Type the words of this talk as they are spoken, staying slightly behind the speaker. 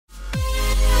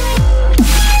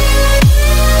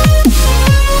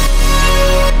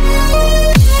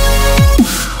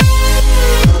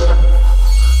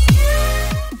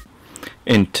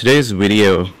today's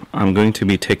video, I'm going to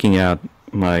be taking out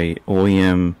my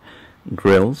OEM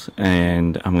grills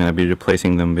and I'm going to be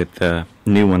replacing them with the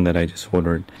new one that I just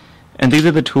ordered. And these are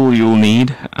the tools you'll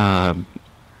need.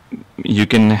 You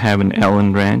can have an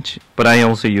Allen wrench, but I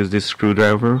also use this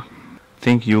screwdriver. I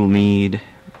think you'll need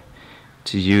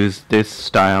to use this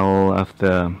style of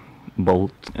the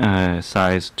bolt,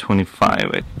 size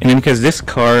 25. And because this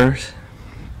car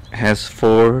has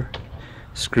 4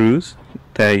 screws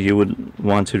that you would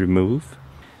want to remove,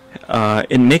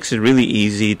 it makes it really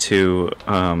easy to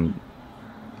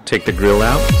take the grill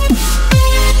out.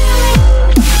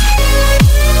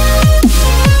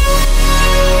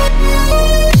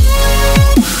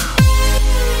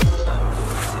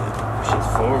 Push it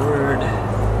forward.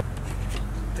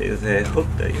 There's a hook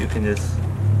that you can just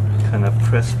kind of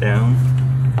press down.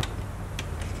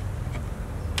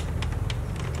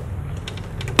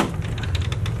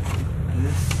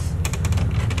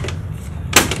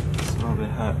 It's a little bit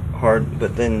hard,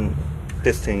 but then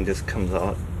this thing just comes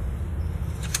out.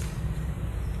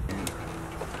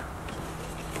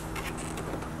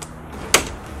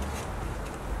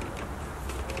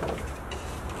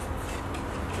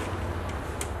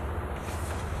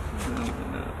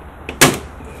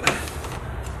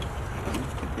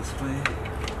 This way.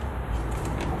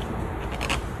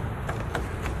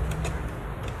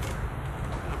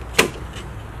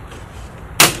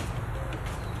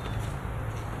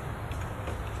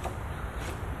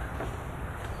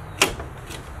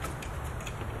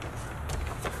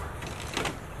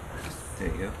 There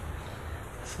you go.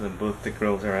 So both the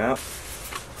grills are out.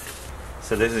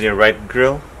 So this is your right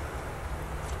grill,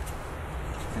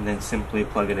 and then simply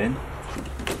plug it in.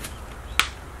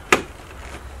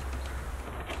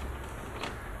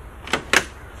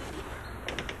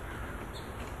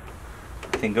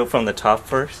 Then go from the top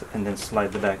first and then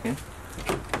slide the back in.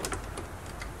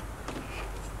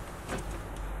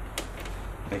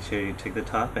 Make sure you take the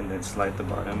top and then slide the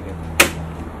bottom in.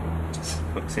 Just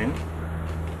hooks in.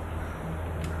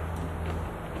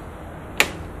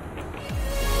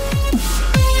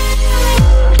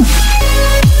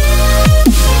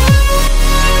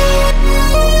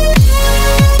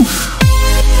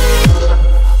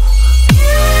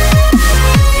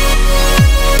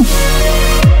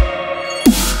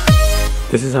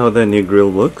 This is how the new grill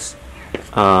looks.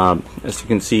 As you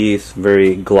can see, it's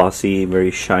very glossy, very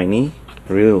shiny.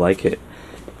 I really like it.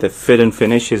 The fit and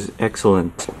finish is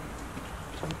excellent.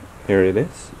 Here it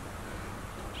is.